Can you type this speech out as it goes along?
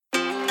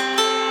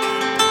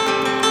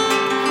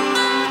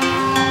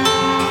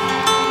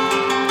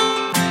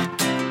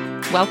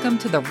Welcome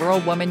to the Rural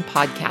Woman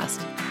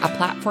Podcast, a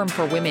platform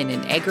for women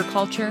in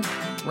agriculture,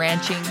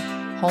 ranching,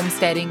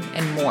 homesteading,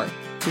 and more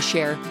to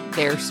share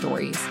their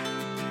stories.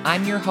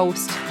 I'm your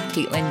host,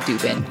 Caitlin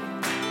Dubin.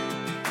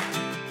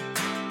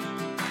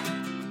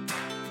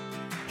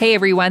 Hey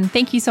everyone,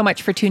 thank you so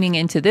much for tuning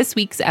in to this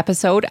week's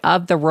episode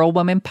of the Rural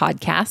Woman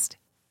Podcast.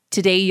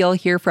 Today you'll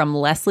hear from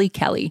Lesley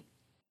Kelly.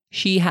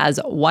 She has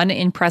one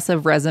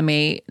impressive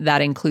resume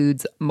that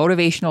includes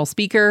motivational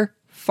speaker,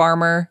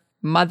 farmer,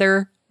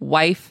 mother,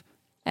 wife,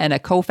 and a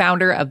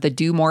co-founder of the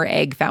Do More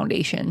Egg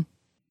Foundation.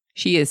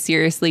 She is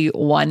seriously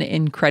one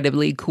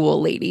incredibly cool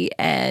lady,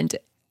 and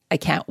I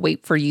can't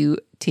wait for you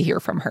to hear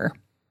from her.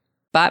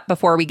 But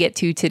before we get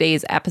to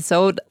today's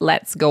episode,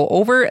 let's go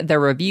over the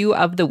review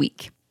of the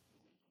week.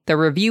 The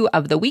review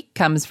of the week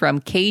comes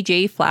from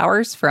KJ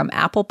Flowers from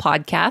Apple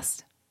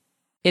Podcasts.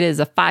 It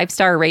is a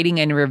 5-star rating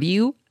and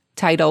review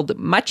titled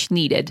Much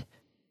Needed,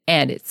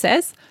 and it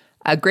says,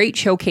 a great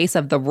showcase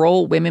of the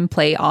role women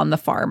play on the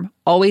farm,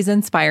 always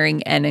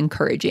inspiring and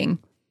encouraging.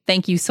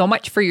 Thank you so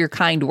much for your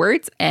kind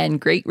words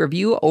and great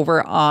review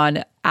over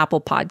on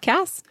Apple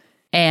Podcasts.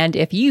 And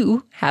if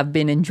you have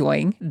been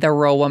enjoying the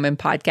Rural Woman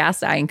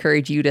Podcast, I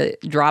encourage you to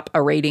drop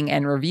a rating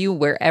and review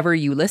wherever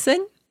you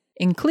listen,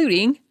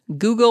 including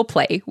Google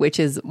Play, which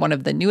is one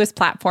of the newest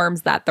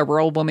platforms that the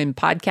Rural Woman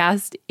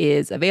Podcast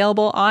is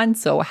available on.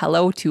 So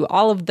hello to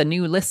all of the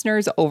new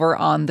listeners over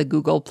on the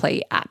Google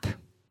Play app.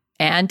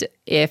 And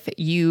if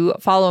you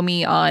follow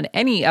me on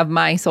any of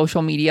my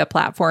social media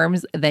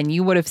platforms, then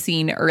you would have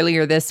seen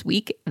earlier this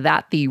week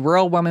that the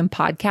Rural Woman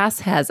Podcast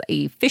has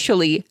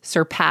officially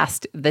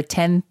surpassed the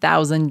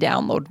 10,000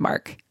 download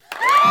mark.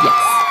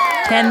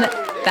 Yes,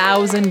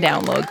 10,000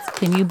 downloads.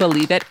 Can you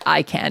believe it?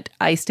 I can't.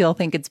 I still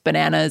think it's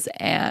bananas,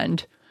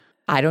 and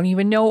I don't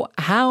even know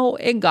how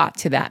it got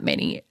to that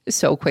many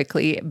so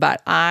quickly,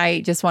 but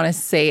I just want to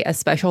say a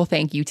special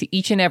thank you to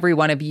each and every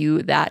one of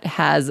you that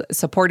has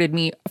supported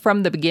me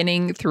from the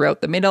beginning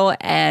throughout the middle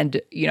and,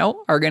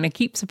 are going to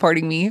keep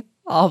supporting me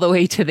all the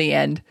way to the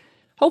end.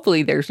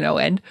 Hopefully there's no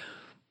end.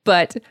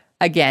 But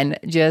again,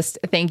 just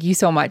thank you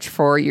so much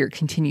for your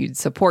continued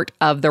support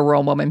of the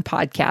Rural Woman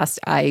Podcast.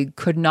 I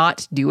could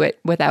not do it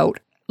without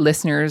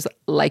listeners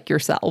like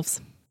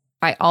yourselves.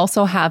 I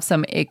also have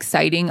some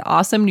exciting,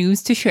 awesome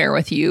news to share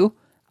with you.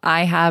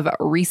 I have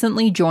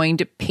recently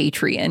joined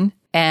Patreon,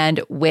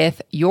 and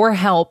with your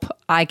help,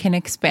 I can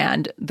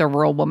expand the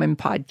Rural Woman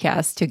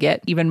Podcast to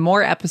get even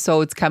more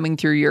episodes coming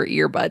through your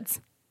earbuds.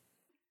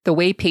 The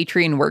way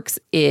Patreon works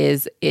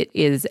is it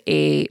is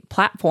a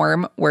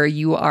platform where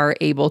you are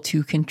able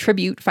to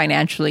contribute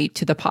financially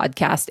to the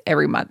podcast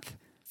every month.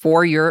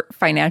 For your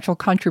financial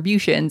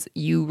contributions,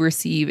 you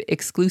receive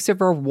exclusive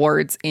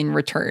rewards in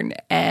return.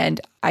 And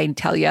I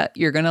tell you,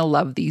 you're going to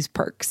love these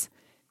perks.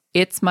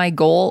 It's my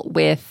goal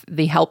with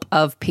the help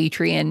of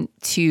Patreon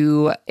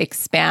to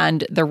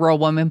expand the Rural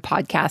Woman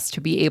Podcast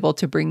to be able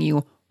to bring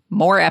you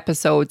more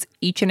episodes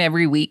each and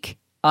every week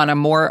on a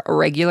more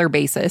regular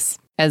basis,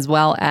 as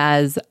well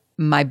as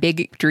my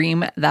big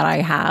dream that I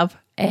have.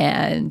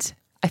 And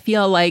I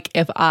feel like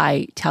if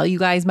I tell you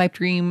guys my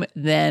dream,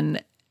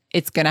 then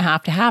it's going to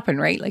have to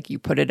happen, right? Like you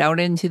put it out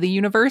into the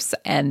universe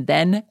and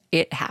then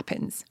it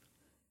happens,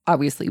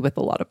 obviously with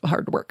a lot of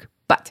hard work.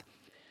 But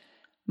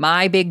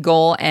my big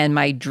goal and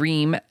my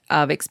dream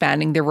of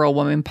expanding the Rural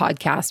Woman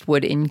Podcast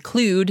would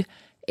include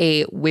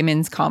a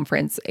women's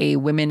conference, a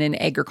women in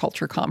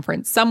agriculture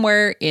conference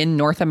somewhere in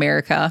North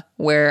America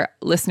where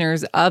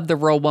listeners of the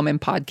Rural Woman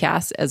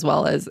Podcast, as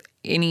well as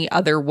any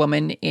other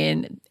woman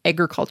in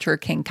agriculture,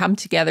 can come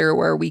together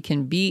where we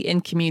can be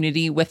in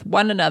community with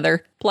one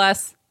another,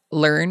 plus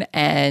learn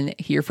and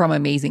hear from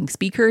amazing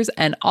speakers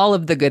and all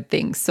of the good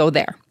things. So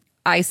there,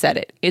 I said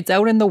it. It's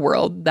out in the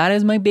world. That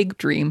is my big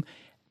dream.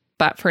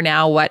 But for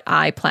now, what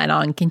I plan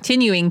on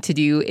continuing to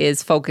do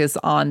is focus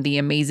on the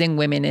amazing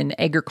women in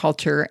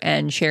agriculture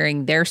and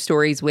sharing their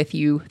stories with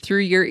you through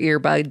your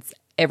earbuds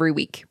every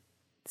week.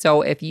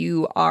 So if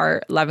you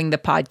are loving the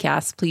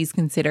podcast, please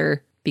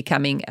consider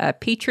becoming a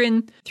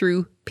patron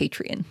through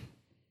Patreon.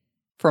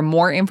 For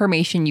more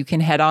information, you can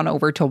head on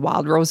over to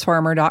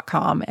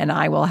wildrosefarmer.com, and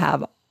I will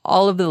have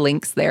all of the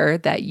links there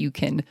that you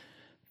can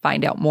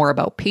find out more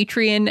about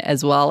Patreon,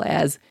 as well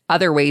as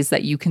other ways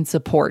that you can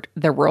support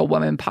the Rural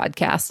Woman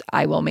Podcast.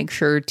 I will make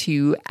sure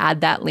to add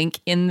that link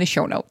in the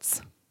show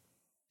notes.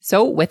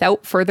 So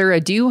without further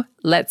ado,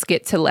 let's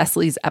get to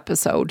Lesley's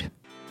episode.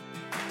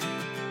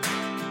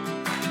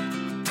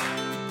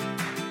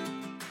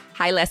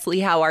 Hi,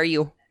 Lesley. How are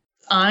you?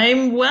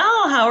 I'm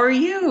well. How are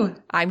you?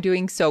 I'm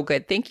doing so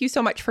good. Thank you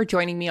so much for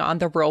joining me on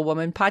the Rural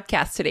Woman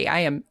Podcast today. I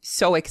am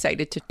so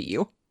excited to see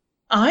you.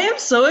 I am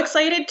so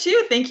excited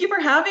too. Thank you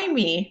for having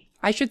me.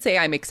 I should say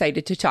I'm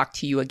excited to talk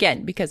to you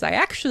again because I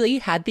actually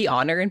had the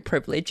honor and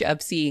privilege of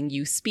seeing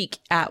you speak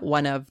at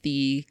one of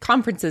the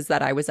conferences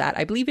that I was at.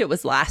 I believe it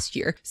was last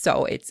year.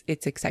 So it's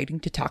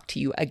exciting to talk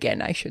to you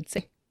again, I should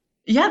say.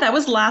 Yeah, that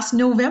was last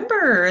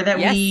November that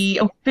we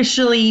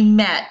officially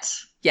met.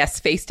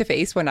 Yes, face to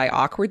face, when I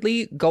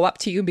awkwardly go up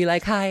to you and be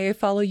like, hi, I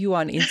follow you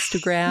on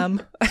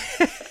Instagram.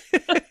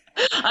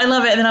 I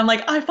love it. And then I'm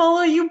like, I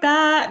follow you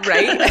back.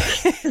 Right?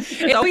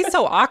 It's always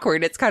so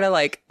awkward. It's kind of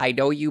like, I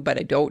know you, but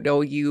I don't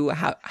know you.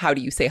 How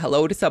do you say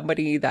hello to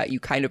somebody that you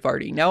kind of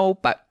already know?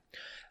 But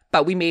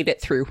we made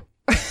it through.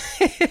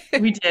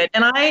 We did.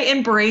 And I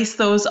embrace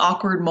those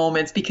awkward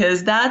moments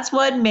because that's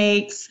what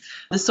makes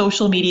the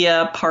social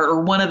media part,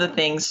 or one of the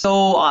things, so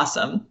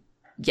awesome.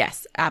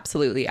 Yes,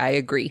 absolutely. I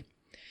agree.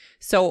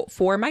 So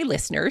for my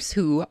listeners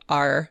who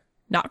are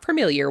not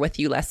familiar with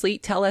you, Lesley,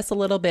 tell us a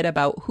little bit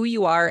about who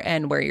you are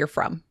and where you're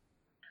from.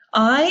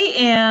 I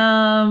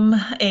am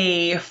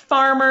a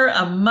farmer,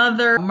 a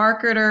mother, a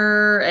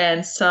marketer,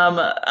 and some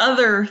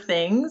other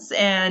things.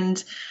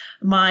 And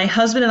my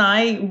husband and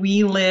I,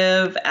 we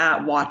live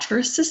at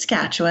Watrous,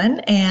 Saskatchewan,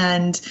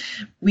 and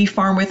we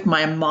farm with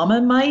my mom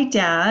and my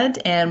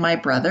dad and my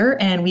brother,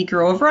 and we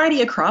grow a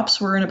variety of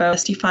crops. We're in about a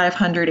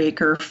 6,500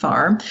 acre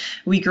farm.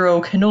 We grow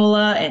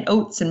canola and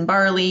oats and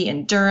barley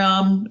and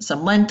durum,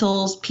 some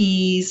lentils,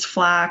 peas,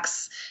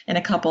 flax, and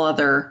a couple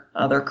other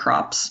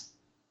crops.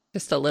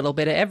 Just a little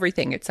bit of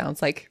everything, it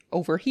sounds like,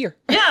 over here.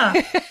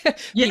 Yeah.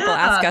 People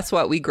ask us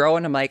what we grow,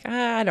 and I'm like,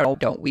 I don't know,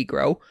 don't we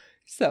grow?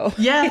 So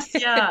yes,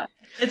 yeah.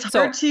 It's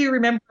hard to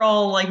remember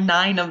all like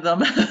 9 of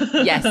them.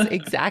 Yes,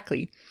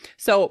 exactly.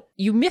 So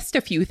you missed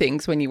a few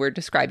things when you were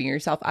describing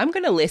yourself. I'm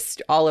going to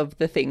list all of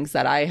the things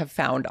that I have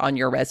found on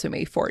your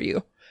resume for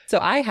you. So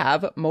I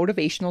have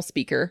motivational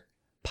speaker,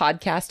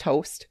 podcast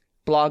host,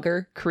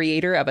 blogger,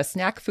 creator of a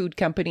snack food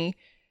company,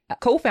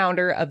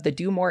 co-founder of the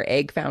Do More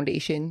Egg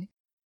Foundation,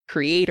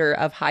 creator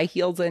of High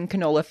Heels and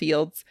Canola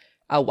Fields,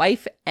 a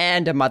wife,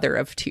 and a mother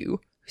of 2.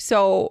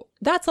 So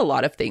that's a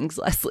lot of things,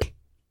 Lesley.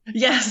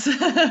 Yes.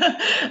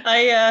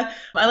 I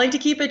like to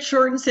keep it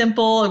short and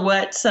simple.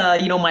 What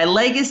my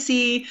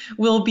legacy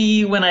will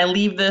be when I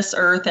leave this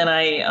earth,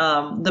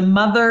 and the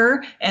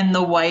mother and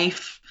the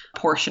wife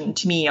portion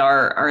to me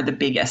are the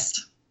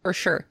biggest. For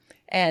sure.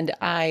 And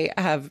I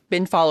have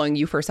been following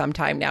you for some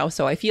time now,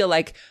 so I feel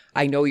like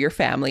I know your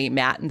family,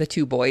 Matt and the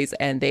 2 boys,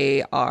 and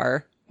they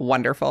are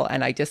wonderful,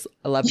 and I just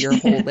love your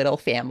whole little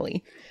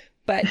family.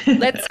 But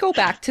let's go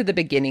back to the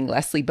beginning,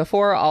 Lesley,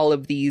 before all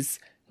of these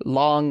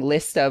long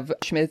list of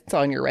Schmitz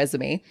on your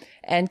resume,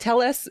 and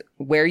tell us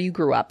where you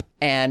grew up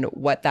and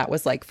what that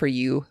was like for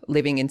you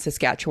living in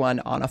Saskatchewan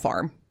on a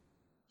farm.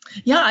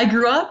 Yeah, I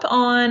grew up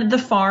on the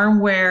farm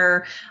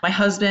where my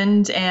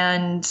husband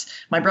and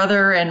my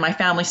brother and my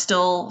family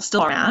still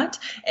are at.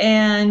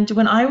 And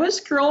when I was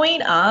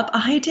growing up,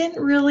 I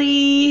didn't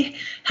really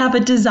have a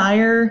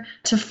desire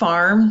to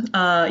farm.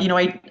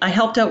 I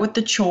helped out with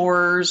the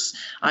chores.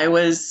 I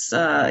was,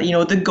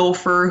 the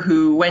gopher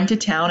who went to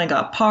town and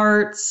got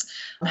parts,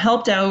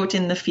 helped out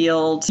in the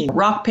field,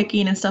 rock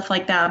picking and stuff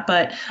like that.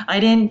 But I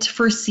didn't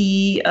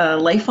foresee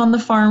life on the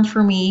farm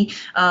for me,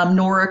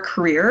 nor a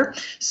career.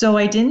 So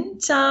I didn't,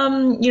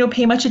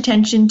 pay much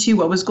attention to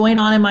what was going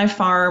on in my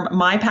farm.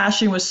 My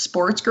passion was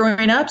sports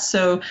growing up.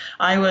 So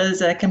I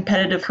was a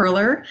competitive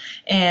hurler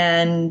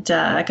and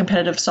a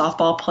competitive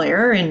softball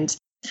player. And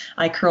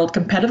I curled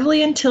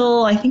competitively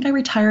until I think I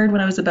retired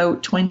when I was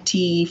about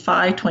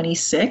 25,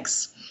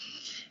 26.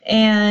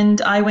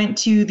 And I went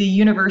to the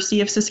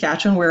University of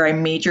Saskatchewan where I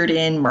majored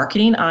in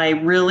marketing. I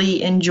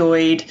really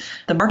enjoyed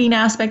the marketing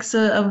aspects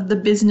of the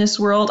business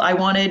world. I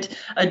wanted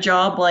a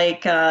job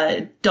like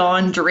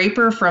Don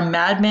Draper from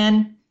Mad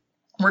Men,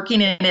 working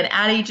in an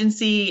ad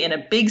agency in a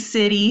big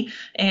city.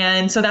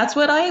 And so that's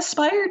what I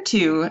aspired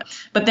to.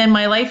 But then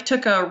my life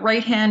took a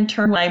right-hand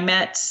turn when I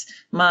met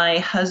my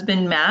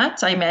husband,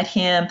 Matt. I met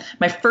him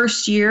my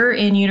first year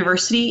in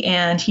university,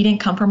 and he didn't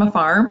come from a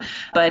farm,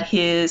 but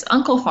his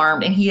uncle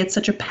farmed, and he had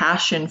such a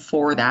passion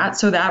for that.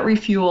 So that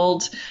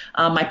refueled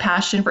my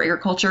passion for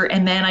agriculture.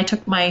 And then I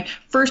took my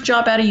first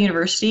job out of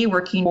university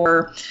working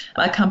for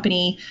a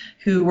company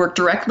who worked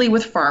directly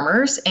with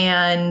farmers.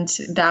 And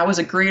that was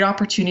a great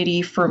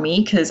opportunity for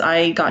me because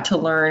I got to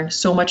learn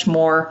so much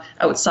more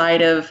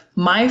outside of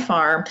my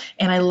farm.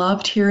 And I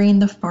loved hearing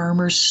the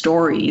farmers'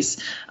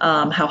 stories,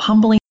 how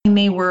humbling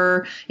they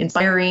were,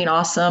 inspiring,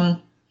 awesome,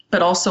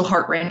 but also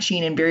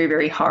heart-wrenching and very,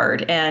 very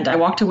hard. And I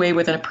walked away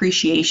with an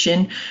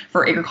appreciation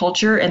for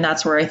agriculture. And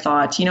that's where I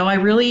thought, I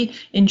really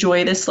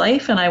enjoy this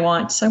life, and I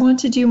want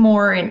to do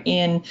more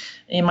in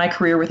my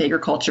career with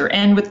agriculture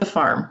and with the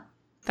farm.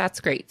 That's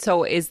great.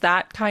 So is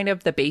that kind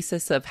of the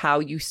basis of how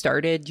you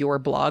started your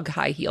blog,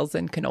 High Heels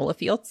and Canola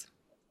Fields?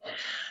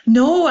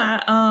 No,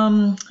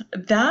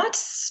 that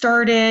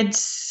started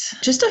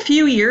just a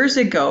few years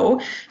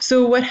ago.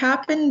 So what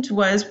happened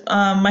was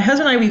my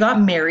husband and I, we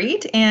got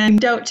married and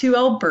moved out to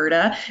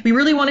Alberta. We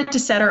really wanted to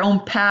set our own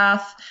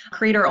path,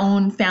 create our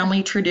own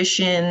family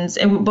traditions,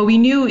 but we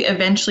knew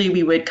eventually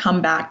we would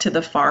come back to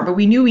the farm, but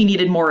we knew we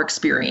needed more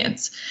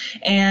experience.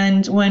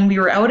 And when we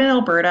were out in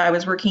Alberta, I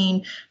was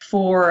working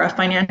for a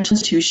financial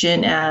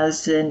institution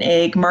as an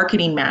egg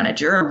marketing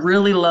manager. I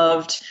really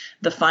loved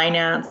the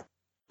finance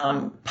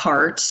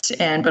part,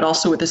 but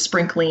also with a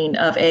sprinkling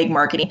of egg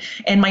marketing.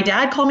 And my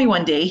dad called me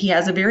one day. He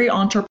has a very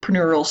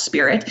entrepreneurial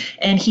spirit,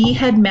 and he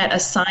had met a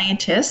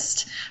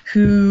scientist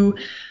who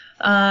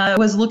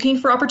was looking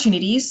for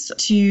opportunities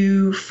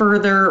to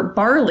further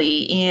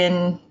barley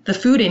in the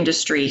food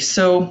industry.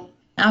 So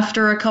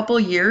after a couple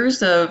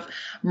years of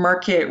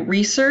market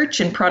research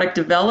and product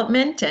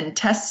development and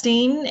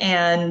testing,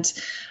 and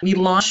we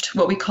launched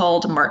what we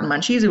called Martin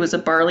Munchies. It was a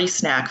barley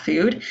snack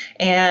food,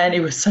 and it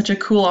was such a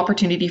cool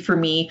opportunity for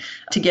me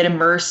to get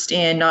immersed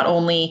in not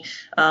only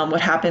what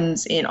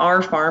happens in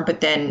our farm,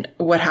 but then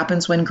what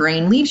happens when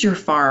grain leaves your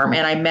farm.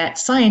 And I met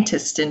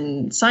scientists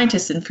and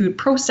food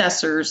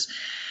processors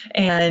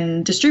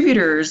and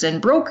distributors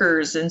and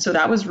brokers, and so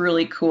that was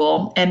really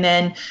cool. And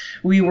then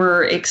we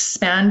were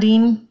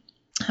expanding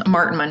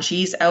Martin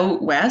Munchies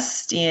out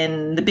west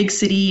in the big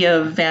city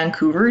of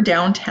Vancouver,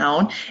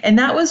 downtown. And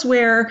that was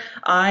where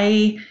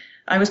I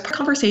was part of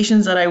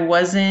conversations that I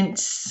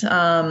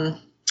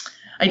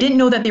didn't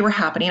know that they were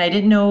happening. I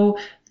didn't know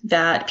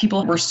that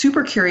people were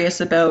super curious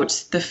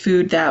about the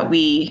food that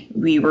we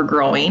were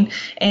growing.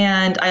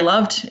 And I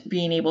loved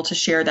being able to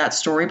share that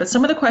story. But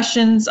some of the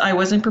questions I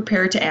wasn't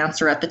prepared to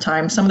answer at the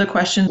time. Some of the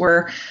questions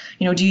were,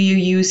 do you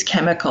use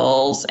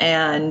chemicals?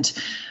 And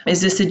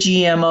is this a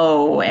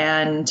GMO?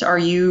 And are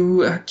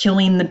you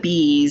killing the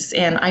bees?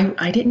 And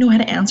I didn't know how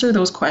to answer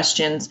those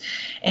questions.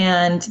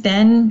 And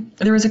then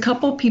there was a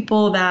couple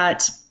people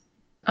that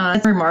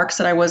remarks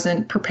that I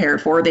wasn't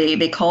prepared for.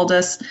 They called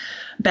us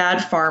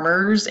bad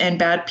farmers and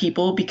bad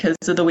people because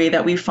of the way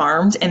that we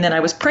farmed. And then I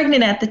was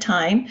pregnant at the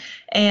time,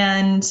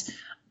 and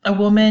a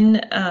woman,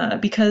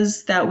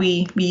 because that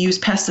we use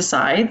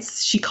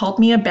pesticides, she called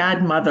me a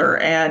bad mother,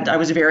 and I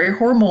was very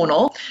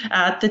hormonal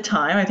at the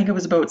time. I think I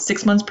was about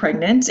 6 months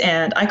pregnant,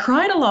 and I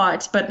cried a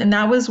lot. And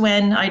that was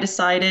when I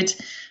decided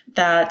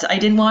that I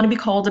didn't want to be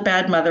called a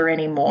bad mother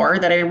anymore,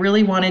 that I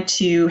really wanted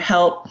to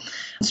help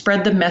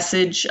spread the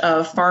message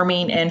of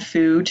farming and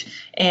food.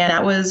 And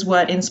that was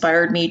what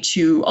inspired me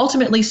to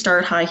ultimately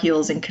start High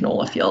Heels in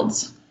Canola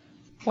Fields.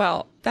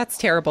 Well, that's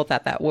terrible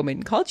that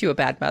woman called you a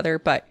bad mother,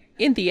 but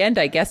in the end,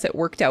 I guess it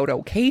worked out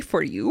okay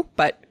for you,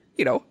 but,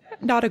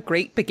 not a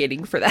great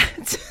beginning for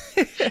that.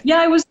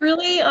 Yeah,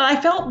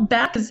 I felt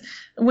bad because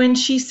when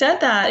she said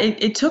that,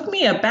 it took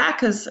me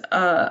aback because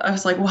I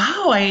was like,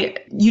 wow,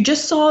 you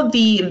just saw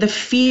the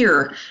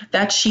fear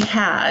that she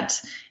had.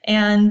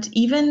 And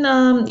even,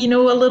 a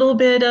little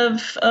bit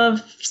of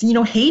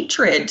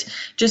hatred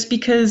just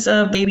because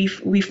of the way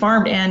we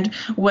farmed. And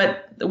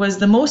what was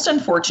the most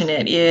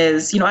unfortunate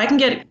is, I can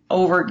get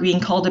over being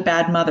called a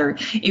bad mother.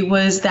 It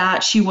was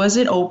that she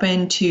wasn't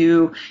open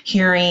to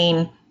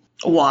hearing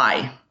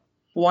why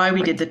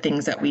we did the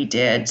things that we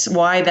did,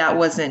 why that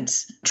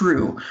wasn't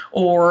true,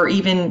 or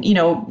even,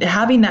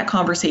 having that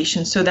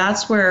conversation. So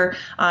that's where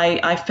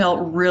I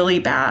felt really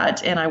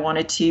bad, and I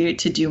wanted to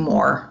do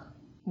more.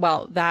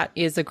 Well, that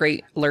is a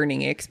great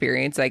learning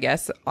experience, I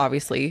guess.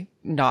 Obviously,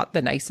 not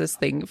the nicest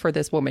thing for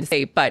this woman to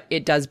say, but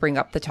it does bring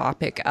up the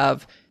topic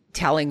of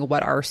telling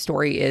what our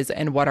story is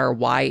and what our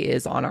why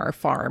is on our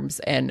farms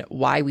and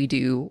why we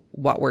do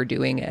what we're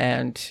doing,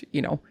 and,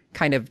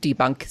 kind of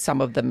debunk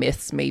some of the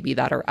myths maybe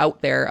that are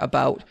out there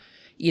about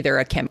either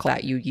a chemical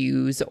that you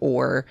use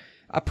or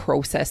a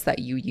process that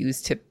you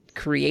use to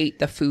create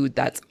the food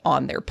that's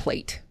on their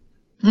plate.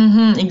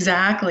 Mm-hmm,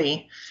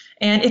 exactly.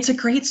 And it's a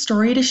great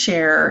story to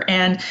share.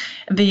 And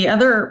the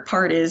other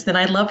part is that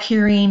I love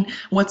hearing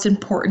what's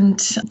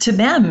important to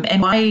them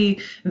and why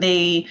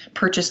they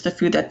purchase the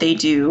food that they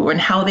do and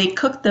how they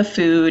cook the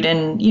food.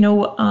 And,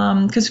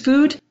 because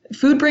food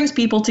brings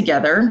people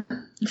together.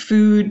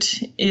 Food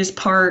is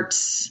part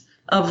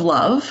of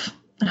love,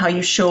 how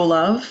you show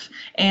love.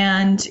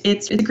 And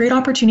it's a great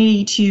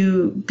opportunity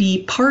to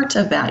be part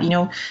of that,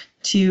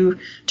 to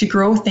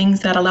grow things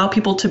that allow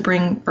people to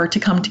bring or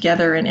to come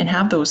together and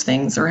have those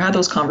things or have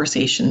those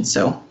conversations.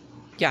 So,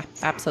 yeah,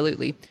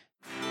 absolutely.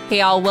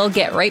 Hey, all, we'll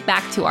get right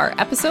back to our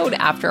episode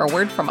after a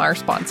word from our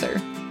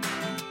sponsor.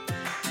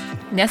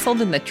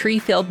 Nestled in the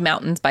tree-filled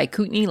mountains by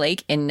Kootenay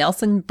Lake in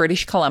Nelson,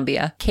 British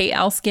Columbia,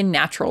 KL Skin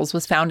Naturals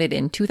was founded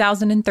in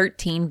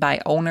 2013 by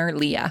owner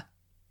Leah.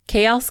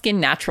 KL Skin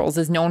Naturals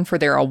is known for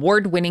their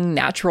award-winning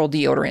natural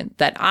deodorant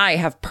that I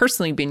have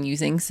personally been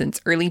using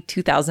since early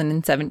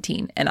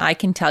 2017, and I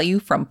can tell you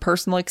from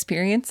personal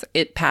experience,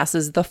 it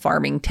passes the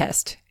farming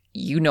test.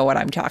 You know what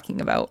I'm talking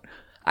about.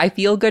 I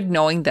feel good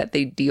knowing that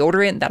the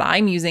deodorant that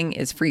I'm using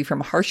is free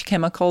from harsh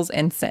chemicals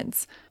and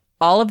scents.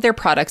 All of their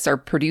products are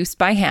produced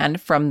by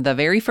hand from the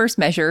very first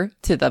measure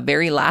to the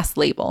very last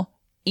label.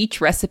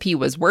 Each recipe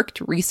was worked,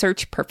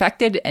 researched,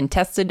 perfected, and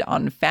tested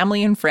on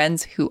family and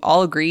friends who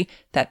all agree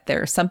that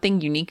there's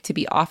something unique to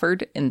be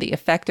offered in the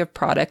effective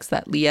products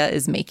that Leah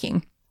is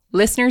making.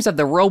 Listeners of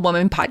the Rural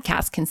Woman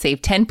podcast can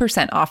save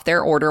 10% off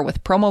their order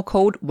with promo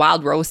code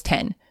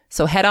WildRose10.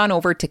 So head on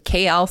over to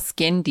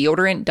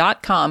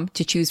klskindeodorant.com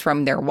to choose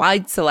from their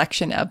wide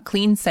selection of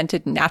clean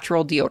scented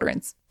natural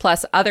deodorants,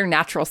 plus other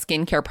natural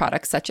skincare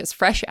products such as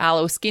fresh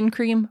aloe skin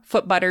cream,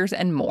 foot butters,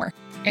 and more.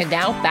 And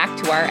now back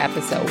to our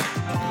episode.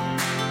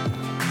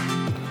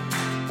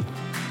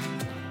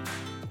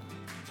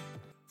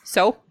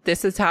 So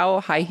this is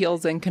how High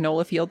Heels and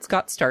Canola Fields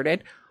got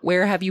started.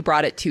 Where have you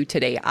brought it to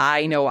today?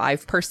 I know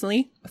I've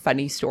personally,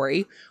 funny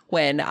story,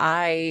 when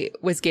I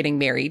was getting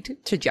married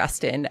to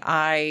Justin,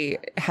 I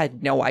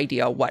had no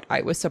idea what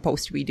I was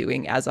supposed to be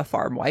doing as a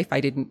farm wife.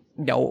 I didn't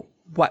know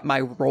what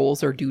my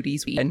roles or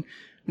duties were, and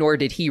nor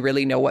did he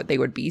really know what they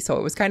would be. So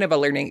it was kind of a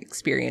learning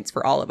experience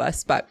for all of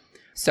us. But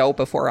so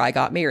before I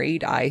got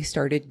married, I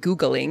started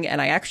Googling,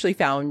 and I actually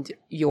found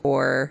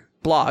your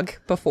blog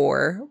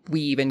before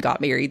we even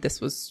got married. This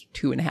was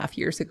 2.5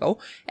 years ago.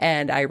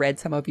 And I read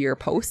some of your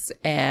posts,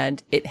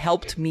 and it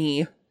helped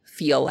me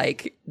feel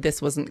like this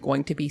wasn't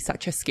going to be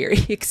such a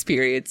scary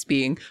experience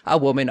being a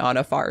woman on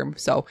a farm.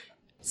 So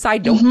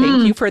side note,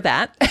 thank you for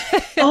that.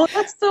 Oh,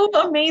 that's so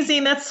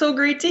amazing. That's so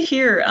great to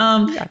hear.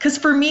 Because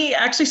for me,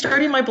 actually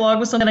starting my blog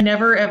was something I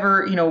never,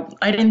 ever,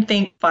 I didn't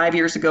think 5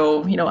 years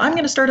ago, I'm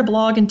going to start a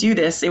blog and do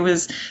this. It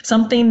was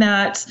something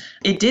that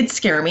it did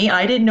scare me.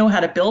 I didn't know how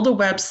to build a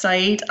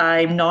website.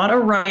 I'm not a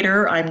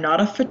writer. I'm not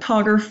a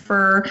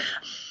photographer.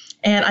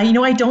 And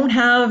I don't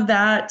have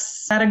that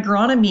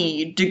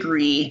agronomy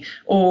degree,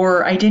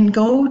 or I didn't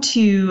go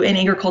to an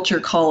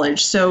agriculture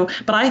college. So,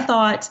 but I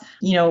thought,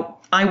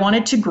 I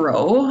wanted to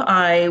grow.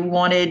 I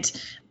wanted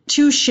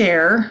to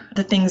share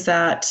the things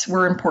that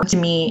were important to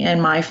me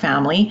and my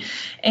family.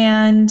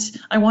 And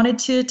I wanted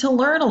to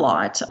learn a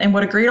lot. And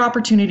what a great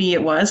opportunity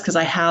it was, because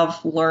I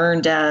have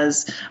learned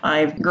as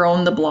I've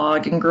grown the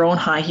blog and grown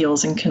High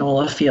Heels and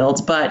Canola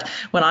Fields. But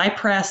when I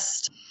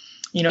pressed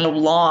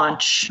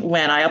launch,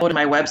 when I uploaded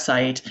my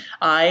website,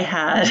 I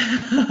had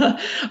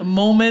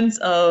moments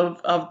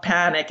of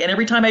panic. And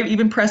every time I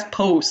even press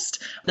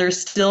post, there's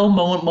still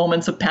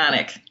moments of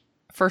panic.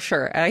 For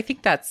sure. And I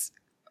think that's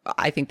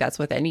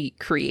with any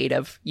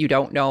creative. You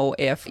don't know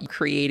if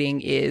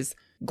creating is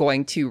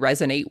going to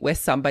resonate with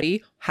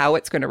somebody, how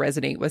it's going to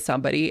resonate with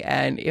somebody,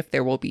 and if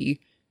there will be,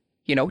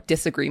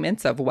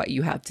 disagreements of what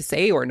you have to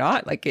say or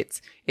not. Like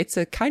it's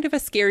a kind of a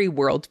scary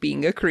world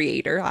being a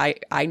creator.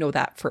 I know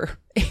that for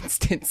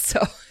instance.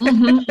 So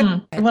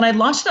when I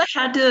launched it,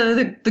 I had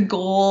the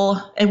goal,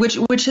 and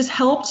which has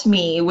helped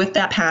me with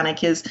that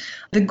panic, is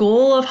the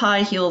goal of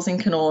High Heels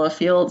and Canola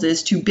Fields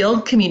is to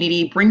build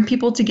community, bring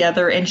people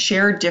together, and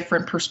share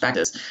different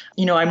perspectives.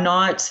 I'm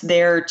not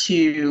there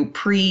to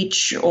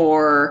preach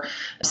or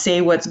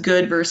say what's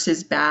good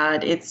versus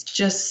bad. It's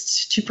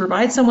just to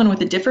provide someone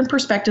with a different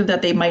perspective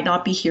that they might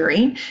not be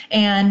hearing,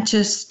 and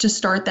just to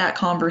start that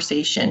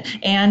conversation.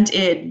 And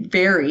it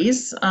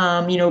varies,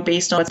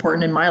 based on what's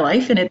important in my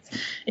life. And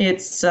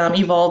it's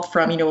evolved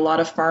from, a lot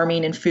of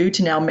farming and food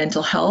to now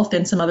mental health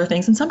and some other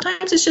things. And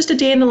sometimes it's just a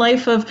day in the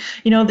life of,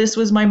 this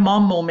was my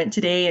mom moment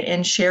today,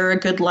 and share a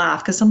good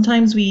laugh. Because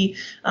sometimes we,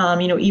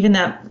 even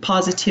that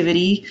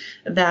positivity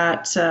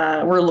that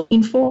we're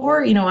looking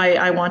for,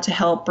 I want to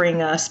help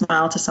bring a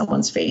smile to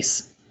someone's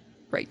face.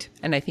 Right.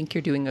 And I think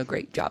you're doing a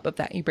great job of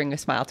that. You bring a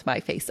smile to my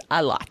face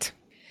a lot.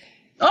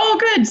 Oh,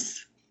 good.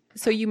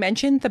 So you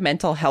mentioned the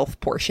mental health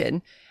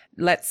portion.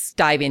 Let's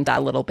dive into that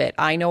a little bit.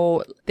 I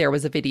know there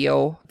was a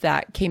video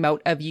that came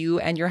out of you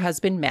and your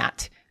husband,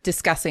 Matt,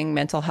 discussing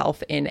mental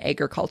health in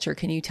agriculture.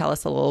 Can you tell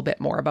us a little bit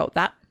more about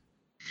that?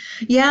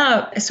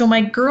 Yeah. So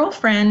my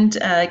girlfriend,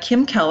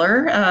 Kim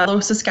Keller, a low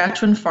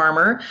Saskatchewan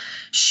farmer,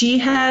 she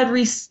had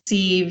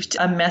received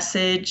a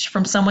message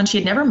from someone she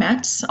had never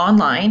met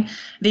online.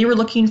 They were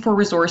looking for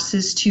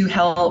resources to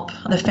help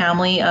the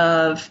family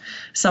of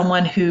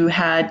someone who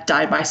had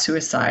died by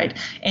suicide.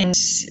 And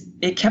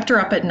it kept her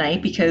up at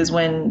night, because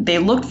when they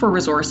looked for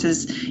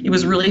resources, it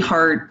was really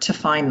hard to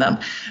find them.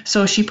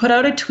 So she put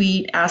out a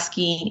tweet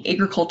asking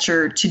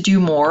agriculture to do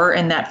more,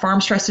 and that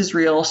farm stress is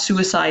real,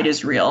 suicide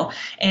is real.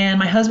 And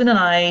my husband and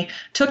I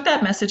took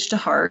that message to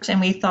heart, and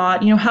we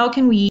thought, how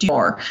can we do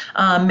more?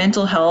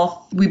 Mental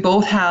health, we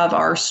both have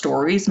our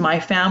stories.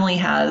 My family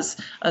has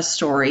a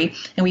story,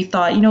 and we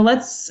thought,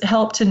 let's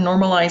help to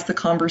normalize the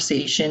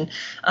conversation,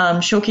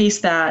 showcase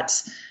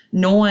that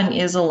no one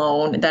is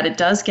alone, that it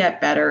does get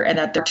better, and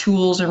that there are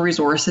tools and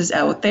resources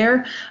out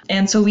there.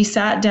 And so we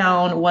sat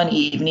down one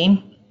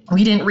evening.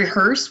 We didn't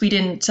rehearse. We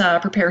didn't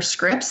prepare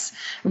scripts.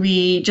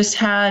 We just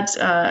had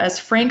as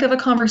frank of a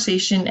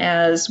conversation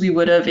as we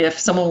would have if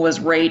someone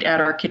was right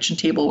at our kitchen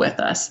table with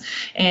us.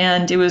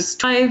 And it was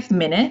 5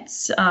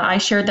 minutes. I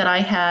shared that I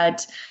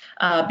had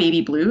baby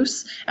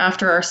blues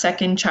after our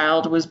second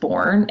child was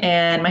born.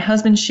 And my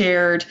husband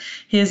shared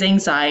his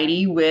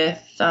anxiety with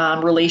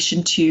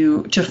relation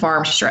to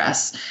farm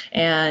stress,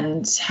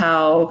 and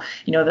how,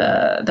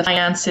 the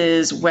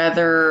finances,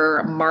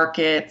 weather,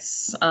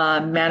 markets,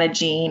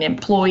 managing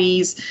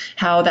employees,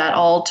 how that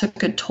all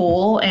took a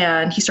toll,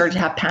 and he started to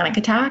have panic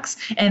attacks.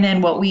 And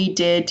then what we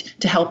did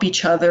to help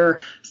each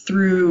other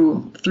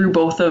through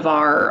both of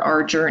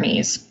our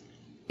journeys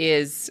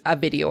is a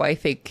video I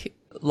think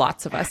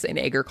lots of us in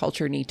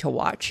agriculture need to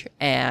watch.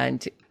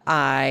 And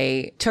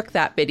I took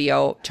that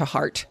video to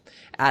heart.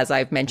 As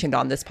I've mentioned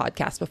on this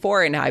podcast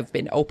before, and I've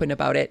been open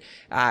about it,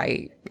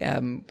 I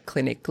am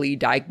clinically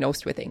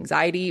diagnosed with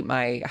anxiety.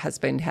 My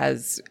husband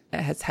has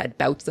had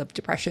bouts of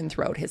depression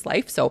throughout his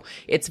life. So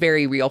it's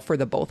very real for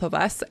the both of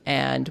us.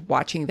 And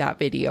watching that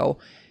video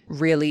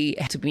really,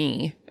 to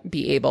me,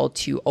 be able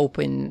to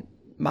open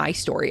my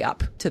story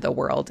up to the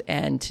world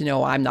and to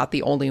know I'm not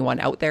the only one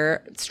out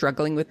there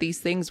struggling with these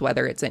things,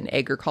 whether it's in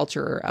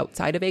agriculture or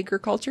outside of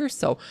agriculture.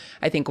 So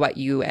I think what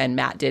you and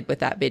Matt did with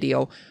that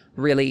video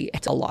really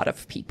hit a lot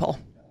of people.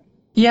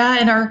 Yeah,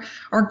 and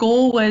our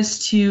goal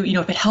was to,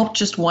 if it helped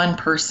just one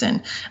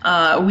person.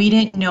 We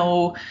didn't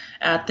know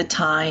at the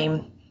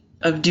time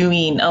of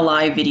doing a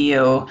live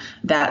video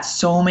that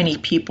so many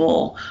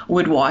people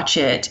would watch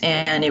it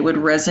and it would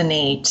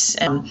resonate.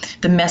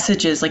 The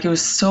messages, like, it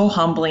was so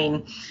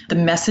humbling. The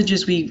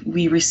messages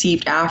we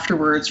received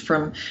afterwards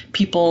from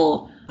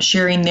people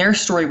sharing their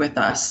story with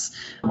us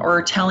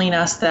or telling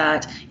us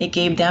that it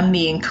gave them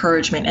the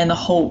encouragement and the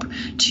hope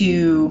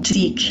to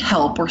seek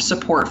help or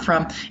support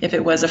from, if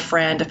it was a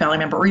friend, a family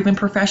member, or even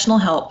professional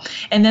help.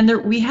 And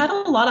then we had a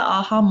lot of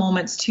aha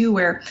moments too,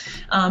 where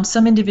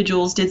some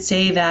individuals did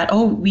say that,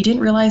 oh, we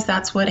didn't realize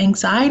that's what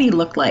anxiety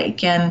looked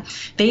like. And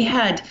they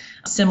had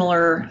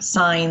similar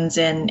signs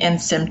and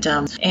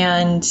symptoms.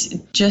 And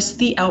just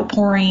the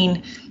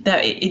outpouring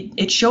that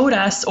it showed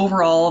us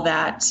overall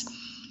that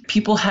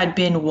people had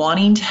been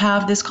wanting to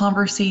have this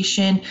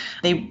conversation.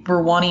 They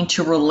were wanting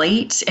to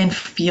relate and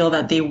feel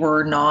that they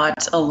were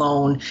not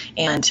alone.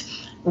 And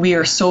we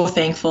are so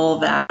thankful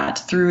that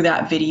through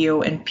that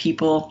video and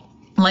people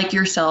like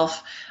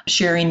yourself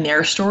sharing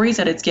their stories,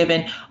 that it's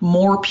given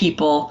more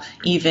people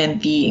even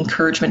the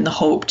encouragement and the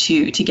hope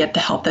to get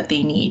the help that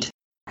they need.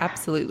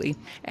 Absolutely.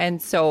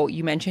 And so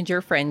you mentioned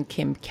your friend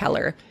Kim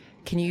Keller.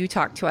 Can you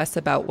talk to us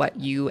about what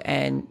you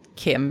and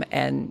Kim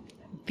and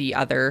the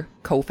other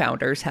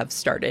co-founders have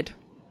started?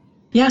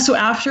 Yeah, so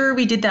after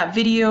we did that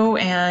video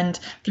and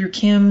through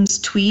Kim's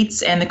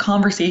tweets and the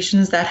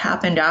conversations that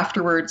happened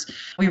afterwards,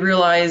 we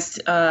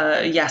realized,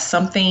 yes,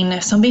 something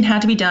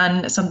had to be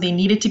done, something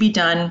needed to be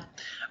done.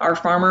 Our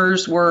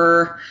farmers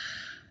were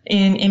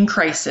in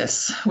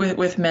crisis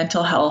with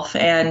mental health,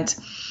 and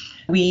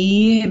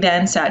we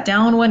then sat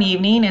down one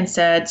evening and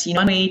said,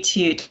 one way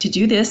to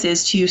do this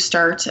is to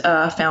start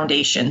a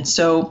foundation.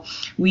 So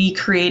we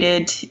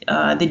created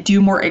the Do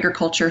More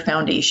Agriculture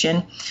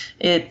Foundation.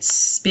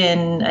 It's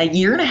been a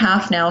year and a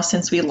half now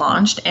since we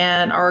launched,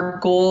 and our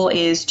goal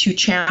is to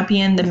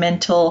champion the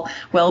mental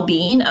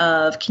well-being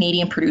of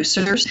Canadian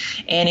producers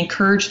and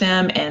encourage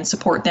them and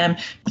support them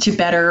to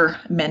better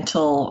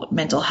mental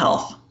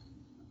health.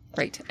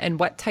 Right. And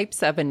what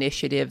types of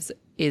initiatives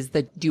is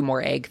the Do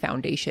More Ag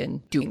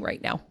Foundation doing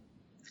right now?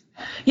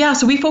 Yeah,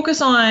 so we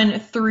focus on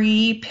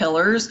 3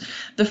 pillars.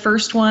 The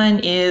first one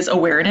is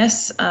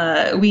awareness.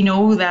 We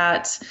know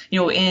that,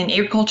 in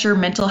agriculture,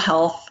 mental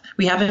health,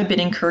 we haven't been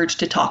encouraged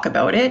to talk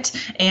about it,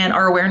 and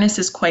our awareness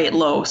is quite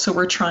low. So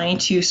we're trying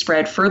to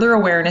spread further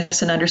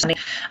awareness and understanding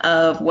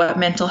of what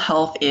mental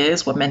health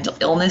is, what mental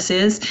illness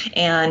is,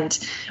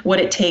 and what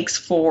it takes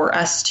for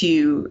us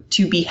to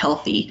be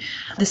healthy.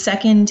 The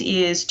second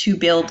is to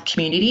build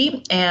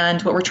community,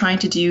 and what we're trying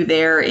to do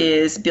there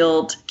is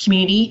build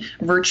community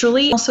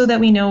virtually, so that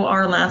we know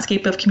our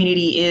landscape of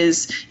community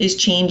is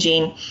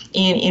changing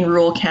in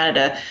rural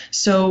Canada.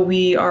 So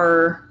we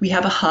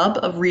have a hub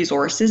of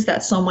resources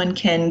that someone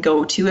can go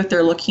to if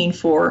they're looking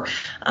for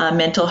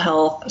mental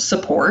health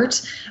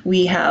support.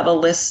 We have a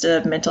list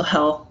of mental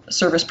health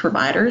service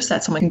providers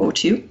that someone can go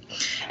to.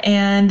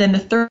 And then the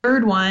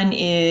third one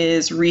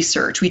is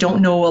research. We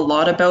don't know a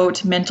lot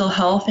about mental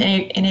health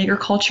in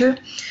agriculture,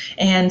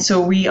 and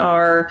so we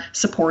are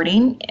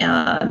supporting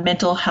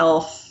mental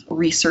health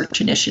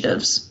research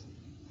initiatives.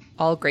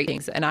 All great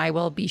things. And I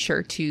will be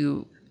sure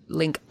to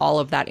link all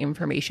of that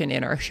information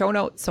in our show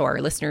notes so our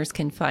listeners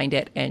can find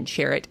it and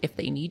share it if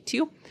they need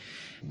to.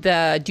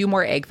 The Do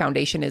More Ag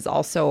Foundation is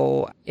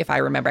also, if I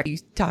remember you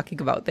talking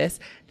about this,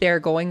 they're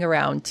going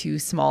around to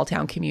small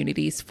town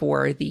communities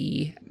for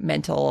the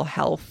mental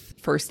health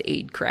first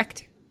aid,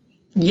 correct?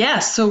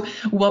 Yes. So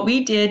what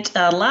we did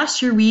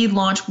last year, we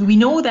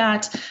know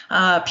that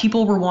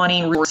people were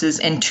wanting resources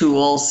and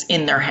tools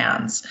in their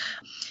hands.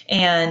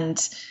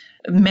 And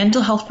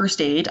mental health first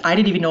aid, I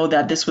didn't even know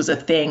that this was a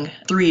thing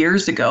 3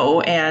 years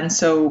ago. And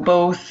so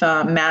both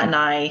Matt and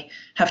I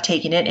have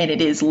taken it, and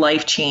it is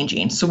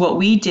life-changing. So what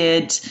we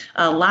did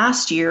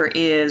last year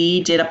is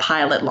we did a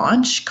pilot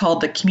launch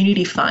called the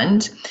Community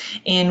Fund,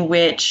 in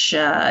which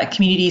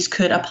communities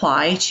could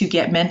apply to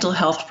get mental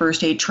health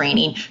first aid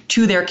training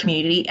to their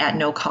community at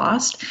no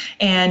cost.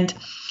 And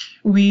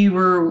we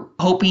were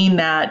hoping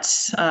that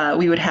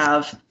we would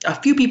have a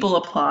few people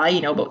apply,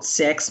 about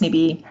 6,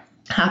 maybe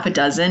half a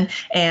dozen,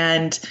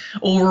 and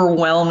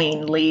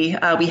overwhelmingly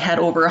we had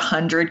over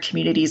 100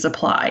 communities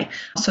apply.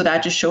 So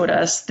that just showed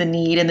us the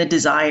need and the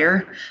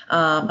desire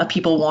of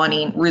people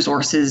wanting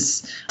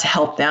resources to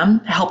help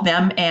them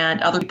and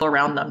other people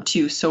around them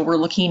too. So we're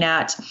looking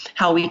at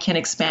how we can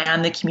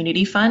expand the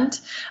community fund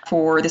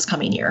for this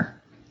coming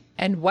year.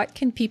 And what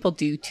can people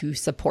do to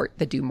support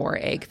the Do More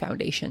Ag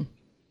Foundation?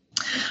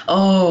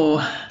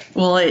 Oh,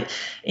 well, it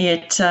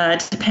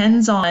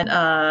depends on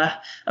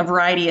a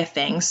variety of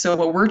things. So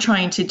what we're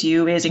trying to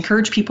do is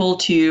encourage people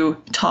to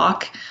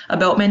talk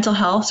about mental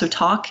health. So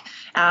talk,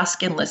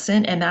 ask, and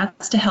listen, and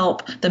that's to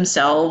help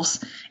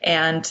themselves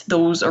and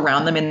those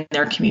around them in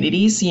their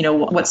communities. You know,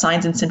 what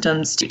signs and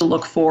symptoms to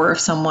look for if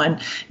someone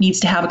needs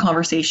to have a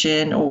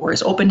conversation or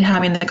is open to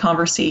having the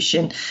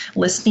conversation,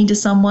 listening to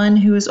someone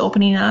who is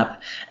opening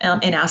up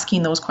and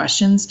asking those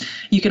questions.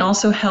 You can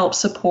also help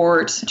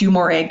support Do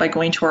More Egg by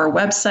going to our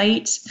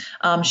website,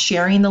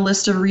 sharing the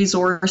list of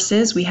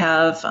resources. We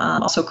have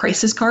also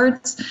crisis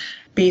cards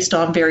based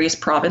on various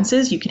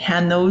provinces. You can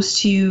hand those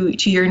to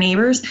your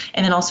neighbors,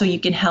 and then also you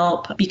can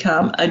help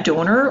become a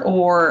donor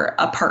or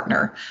a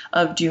partner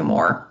of Do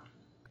More.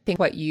 I think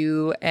what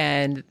you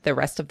and the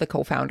rest of the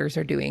co-founders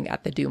are doing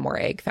at the Do More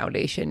Egg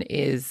Foundation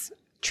is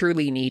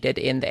truly needed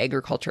in the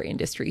agriculture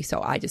industry.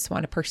 So I just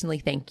want to personally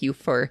thank you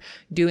for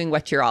doing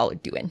what you're all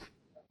doing.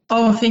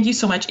 Oh, thank you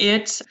so much.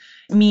 It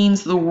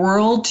means the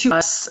world to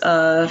us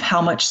of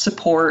how much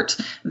support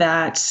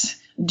that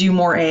Do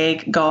More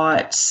Egg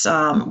got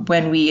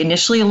when we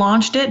initially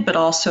launched it, but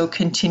also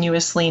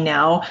continuously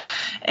now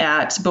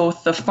at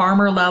both the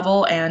farmer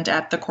level and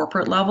at the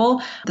corporate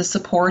level. The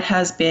support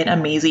has been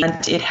amazing.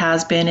 And it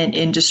has been an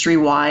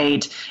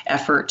industry-wide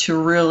effort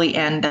to really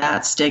end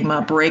that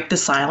stigma, break the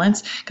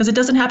silence, because it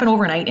doesn't happen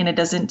overnight, and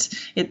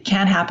it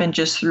can't happen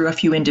just through a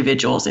few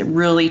individuals. It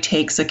really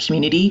takes a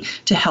community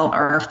to help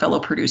our fellow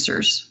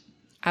producers.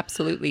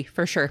 Absolutely,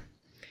 for sure.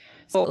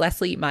 So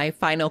Lesley, my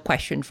final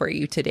question for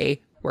you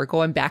today. We're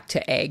going back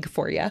to egg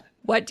for you.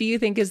 What do you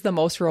think is the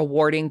most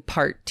rewarding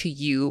part to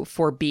you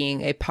for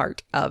being a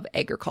part of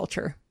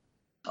agriculture?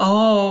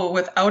 Oh,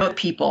 without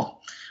people.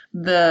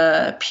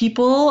 The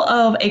people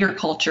of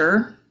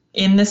agriculture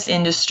in this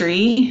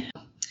industry,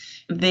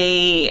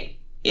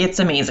 it's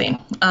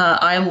amazing.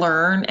 I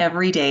learn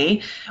every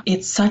day.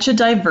 It's such a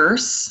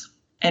diverse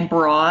and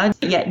broad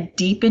yet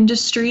deep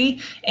industry,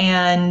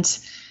 and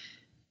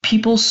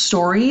people's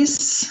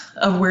stories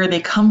of where they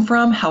come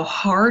from, how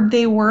hard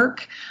they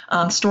work,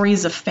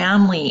 stories of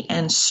family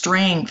and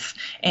strength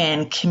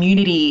and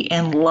community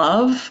and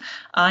love.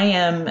 I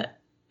am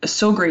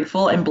so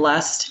grateful and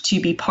blessed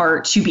to be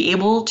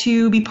able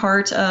to be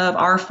part of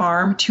our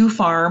farm,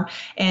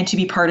 and to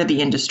be part of the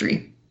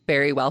industry.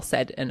 Very well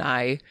said. And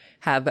I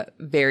have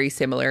very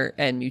similar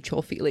and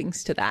mutual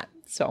feelings to that.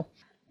 So,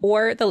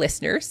 or the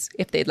listeners,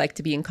 if they'd like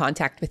to be in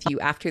contact with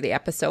you after the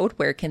episode,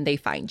 where can they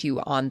find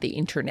you on the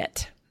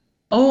internet?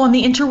 Oh, on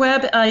the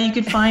interweb, you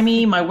could find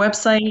me. My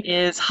website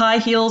is High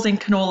Heels in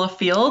Canola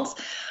Fields.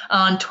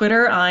 On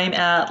Twitter, I'm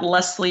at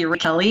Lesley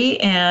Kelly,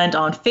 and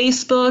on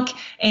Facebook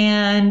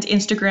and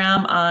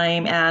Instagram,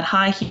 I'm at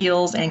High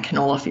Heels and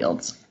Canola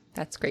Fields.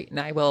 That's great. And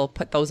I will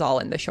put those all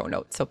in the show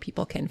notes so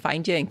people can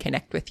find you and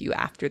connect with you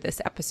after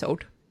this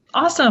episode.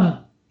 Awesome.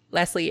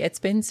 Lesley, it's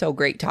been so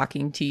great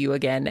talking to you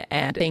again.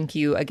 And thank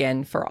you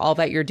again for all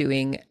that you're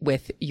doing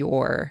with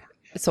your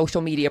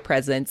social media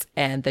presence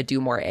and the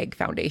Do More Egg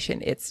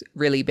Foundation. It's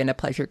really been a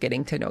pleasure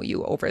getting to know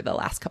you over the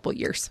last couple of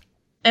years.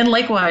 And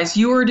likewise,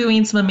 you are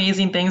doing some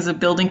amazing things of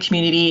building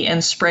community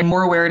and spreading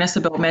more awareness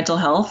about mental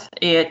health.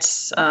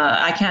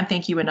 I can't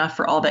thank you enough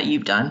for all that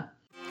you've done.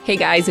 Hey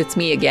guys, it's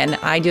me again.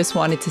 I just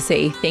wanted to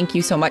say thank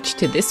you so much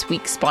to this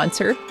week's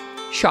sponsor,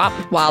 Shop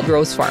Wild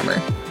Rose Farmer.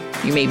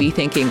 You may be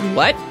thinking,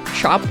 what?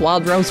 Shop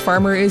Wild Rose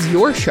Farmer is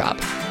your shop.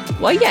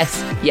 Well,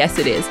 yes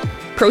it is.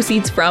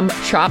 Proceeds from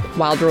Shop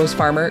Wild Rose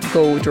Farmer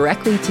go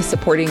directly to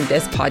supporting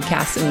this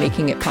podcast and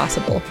making it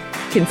possible.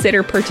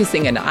 Consider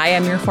purchasing an I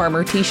Am Your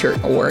Farmer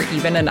t-shirt or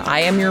even an I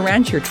Am Your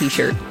Rancher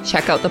t-shirt.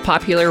 Check out the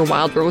popular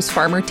Wild Rose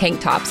Farmer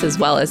tank tops as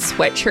well as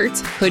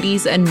sweatshirts,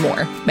 hoodies, and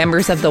more.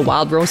 Members of the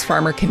Wild Rose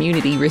Farmer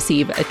community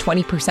receive a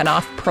 20%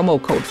 off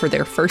promo code for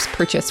their first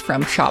purchase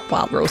from Shop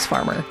Wild Rose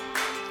Farmer.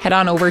 Head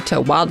on over to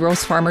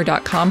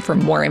wildrosefarmer.com for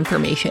more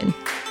information.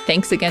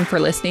 Thanks again for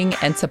listening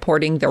and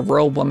supporting the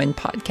Rural Woman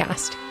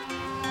Podcast.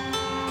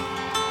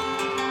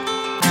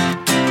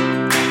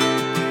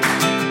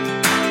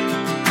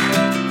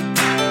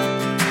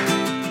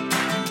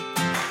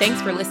 Thanks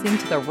for listening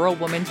to the Rural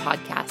Woman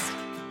Podcast.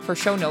 For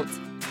show notes,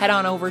 head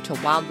on over to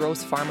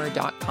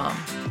wildrosefarmer.com.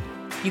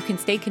 You can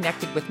stay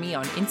connected with me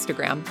on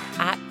Instagram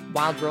at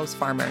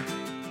wildrosefarmer.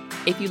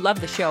 If you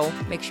love the show,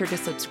 make sure to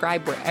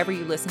subscribe wherever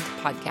you listen to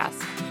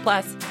podcasts.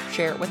 Plus,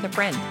 share it with a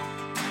friend.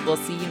 We'll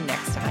see you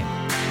next time.